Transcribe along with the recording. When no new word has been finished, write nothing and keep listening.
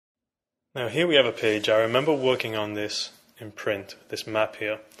Now here we have a page. I remember working on this in print, this map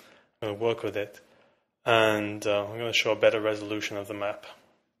here. I'm going to work with it, and I'm going to show a better resolution of the map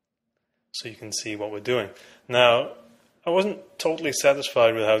so you can see what we're doing. Now, I wasn't totally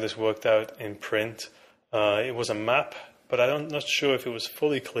satisfied with how this worked out in print. It was a map, but I'm not sure if it was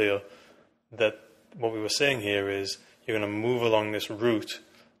fully clear that what we were saying here is you're going to move along this route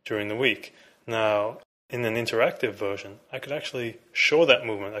during the week. Now, in an interactive version, I could actually show that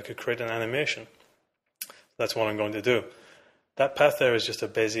movement. I could create an animation. That's what I'm going to do. That path there is just a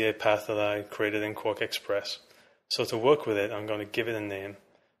Bezier path that I created in QuarkXPress. So to work with it, I'm going to give it a name.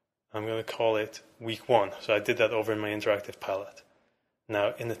 I'm going to call it Week 1. So I did that over in my interactive palette.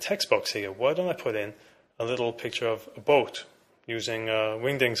 Now, in the text box here, why don't I put in a little picture of a boat using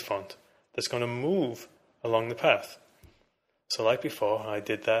Wingdings font that's going to move along the path. So like before, I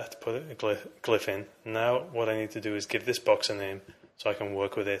did that, put a glyph in. Now what I need to do is give this box a name so I can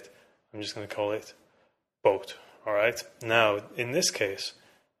work with it. I'm just going to call it boat. Alright, now in this case,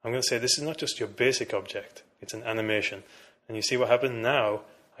 I'm going to say this is not just your basic object, it's an animation. And you see what happened now?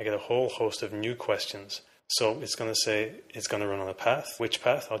 I get a whole host of new questions. So it's going to say it's going to run on a path. Which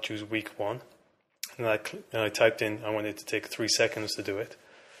path? I'll choose week 1. And I typed in, I want it to take 3 seconds to do it.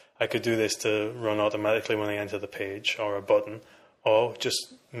 I could do this to run automatically when I enter the page, or a button, or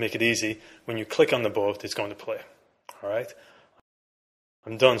just make it easy. When you click on the boat, it's going to play. Alright?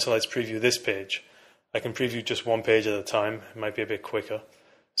 I'm done, so let's preview this page. I can preview just one page at a time. It might be a bit quicker.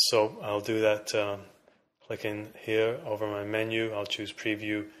 So I'll do that, click in here, over my menu, I'll choose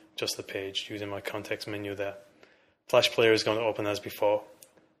preview, just the page, using my context menu there. Flash Player is going to open as before.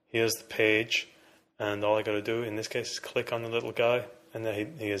 Here's the page, and all I got to do in this case is click on the little guy, and there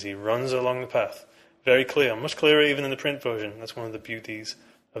he is. He runs along the path. Very clear, much clearer even in the print version. That's one of the beauties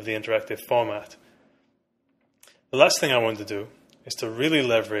of the interactive format. The last thing I want to do is to really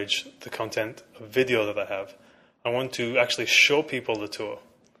leverage the content of video that I have. I want to actually show people the tour.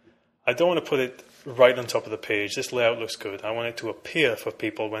 I don't want to put it right on top of the page. This layout looks good. I want it to appear for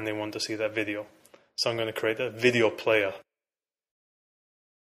people when they want to see that video. So I'm going to create a video player.